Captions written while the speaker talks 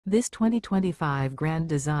This 2025 Grand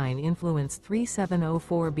Design Influence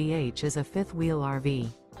 3704BH is a fifth-wheel RV.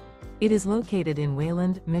 It is located in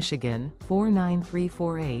Wayland, Michigan,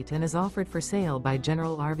 49348 and is offered for sale by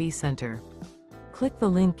General RV Center. Click the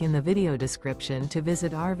link in the video description to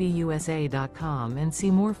visit RVUSA.com and see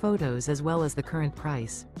more photos as well as the current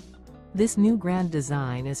price. This new Grand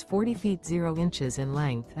Design is 40 feet 0 inches in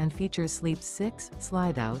length and features sleeps 6,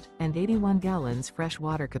 slide-out, and 81 gallons fresh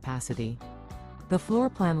water capacity. The floor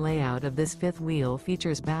plan layout of this fifth wheel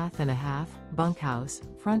features bath and a half, bunkhouse,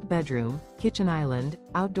 front bedroom, kitchen island,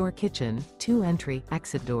 outdoor kitchen, 2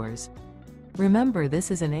 entry/exit doors. Remember,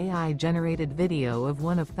 this is an AI-generated video of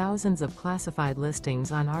one of thousands of classified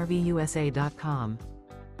listings on RVUSA.com.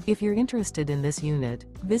 If you're interested in this unit,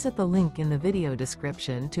 visit the link in the video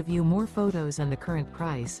description to view more photos and the current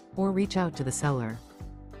price, or reach out to the seller.